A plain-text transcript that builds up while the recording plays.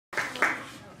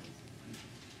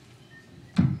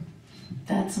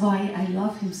That's why I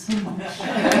love him so much.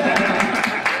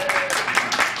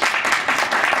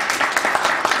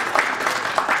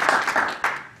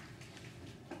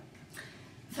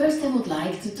 First, I would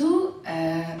like to do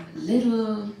a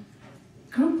little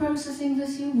group processing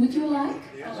with you. Would you like?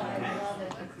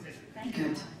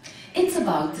 Good. It's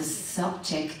about the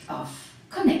subject of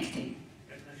connecting.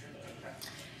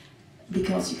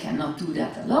 Because you cannot do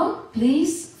that alone,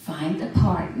 please find a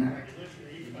partner.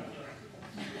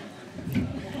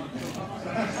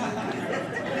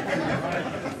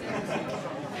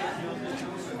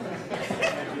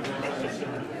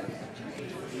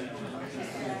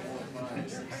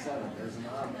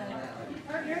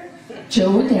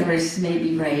 Joe, there is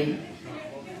maybe Ray.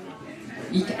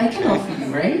 I can offer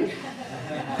you Ray.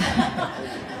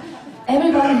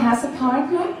 Everybody has a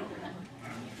partner?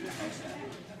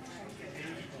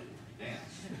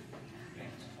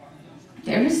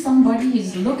 There is somebody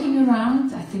who's looking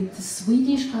around, I think the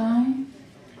Swedish guy.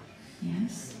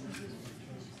 Yes.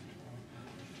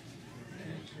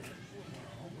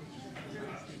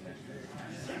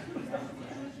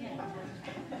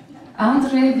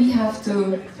 Andre, we have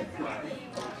to...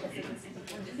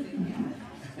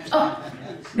 Oh,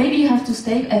 maybe you have to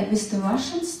stay with the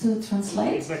Russians to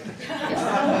translate? Yes.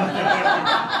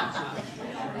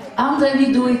 Andre,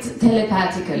 we do it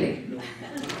telepathically.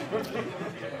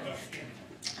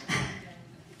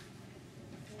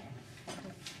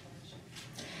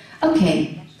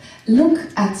 Okay, look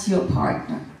at your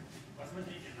partner.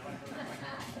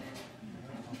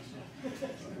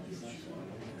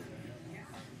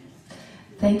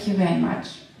 Thank you very much.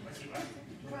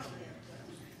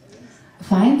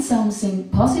 Find something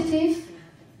positive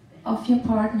of your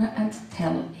partner and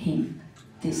tell him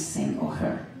this thing or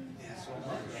her.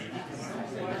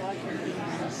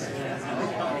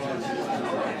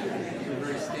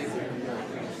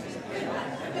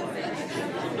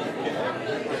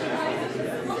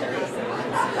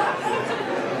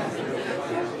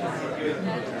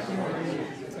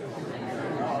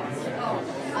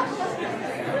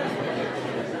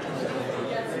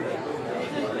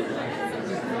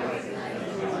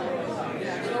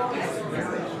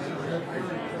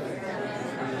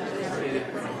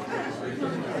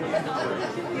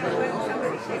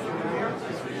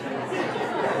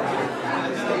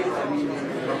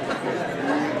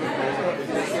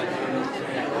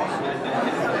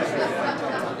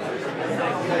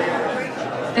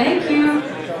 Thank you.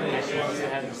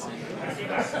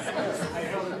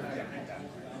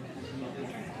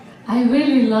 I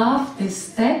really love this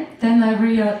step. Then I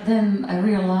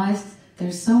realized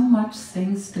there's so much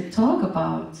things to talk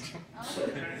about.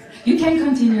 You can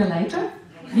continue later.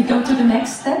 We go to the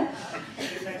next step.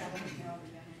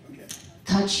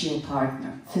 Touch your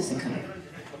partner physically.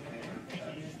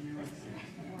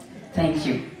 Thank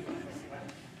you.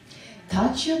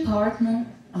 Touch your partner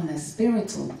on a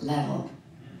spiritual level.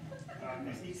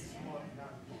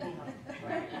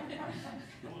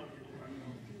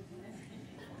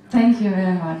 Thank you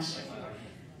very much.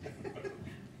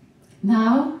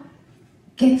 Now,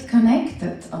 get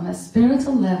connected on a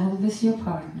spiritual level with your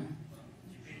partner.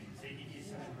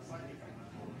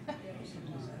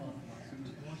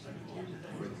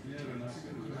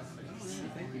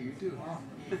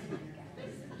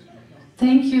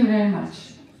 Thank you very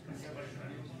much.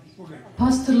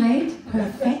 Postulate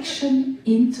perfection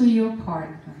into your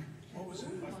partner.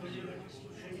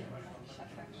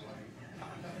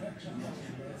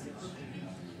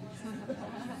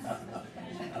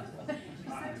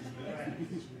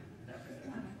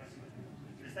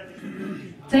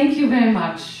 Thank you very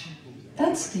much.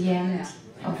 That's the end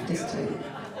of this training.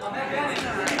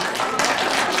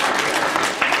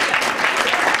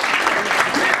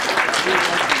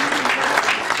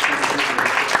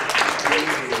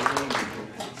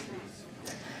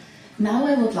 Now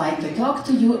I would like to talk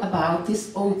to you about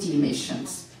these OT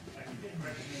missions.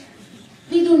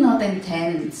 We do not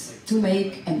intend to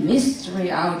make a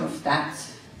mystery out of that.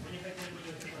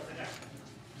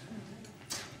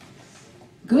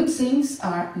 Good things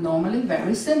are normally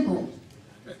very simple.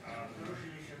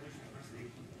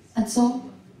 And so,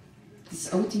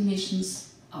 these OT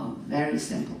missions are very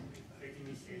simple.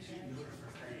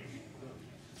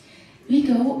 We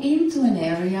go into an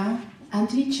area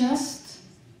and we just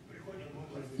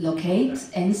locate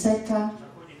N theta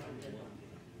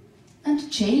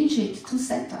and change it to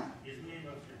theta.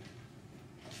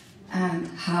 And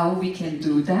how we can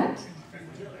do that?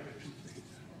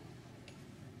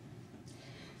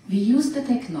 We use the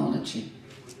technology.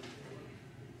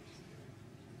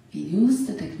 We use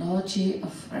the technology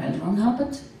of L. Ron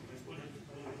Hubbard.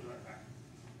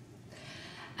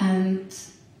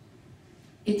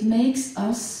 it makes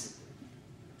us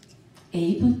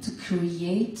able to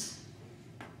create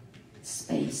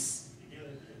space.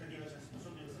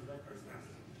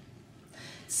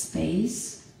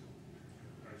 Space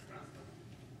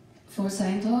for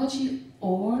Scientology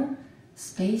or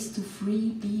space to free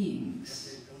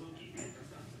beings.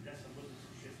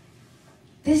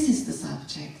 This is the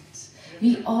subject.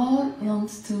 We all want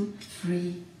to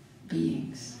free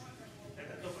beings.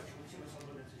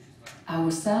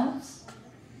 Ourselves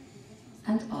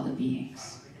and other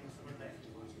beings.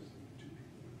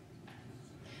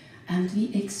 And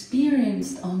we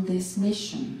experienced on this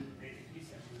mission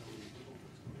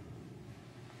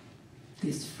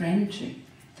this friendship,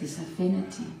 this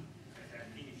affinity,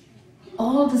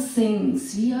 all the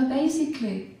things we are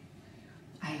basically,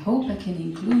 I hope I can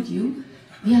include you,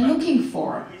 we are looking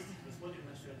for.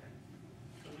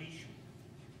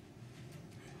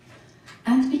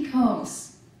 And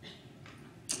because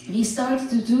we started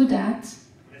to do that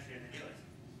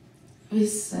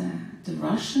with the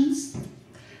Russians,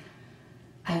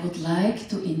 I would like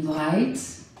to invite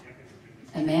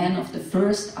a man of the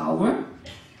first hour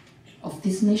of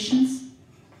these missions,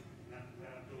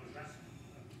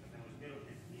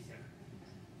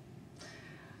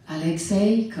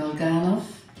 Alexei Kolganov,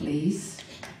 please.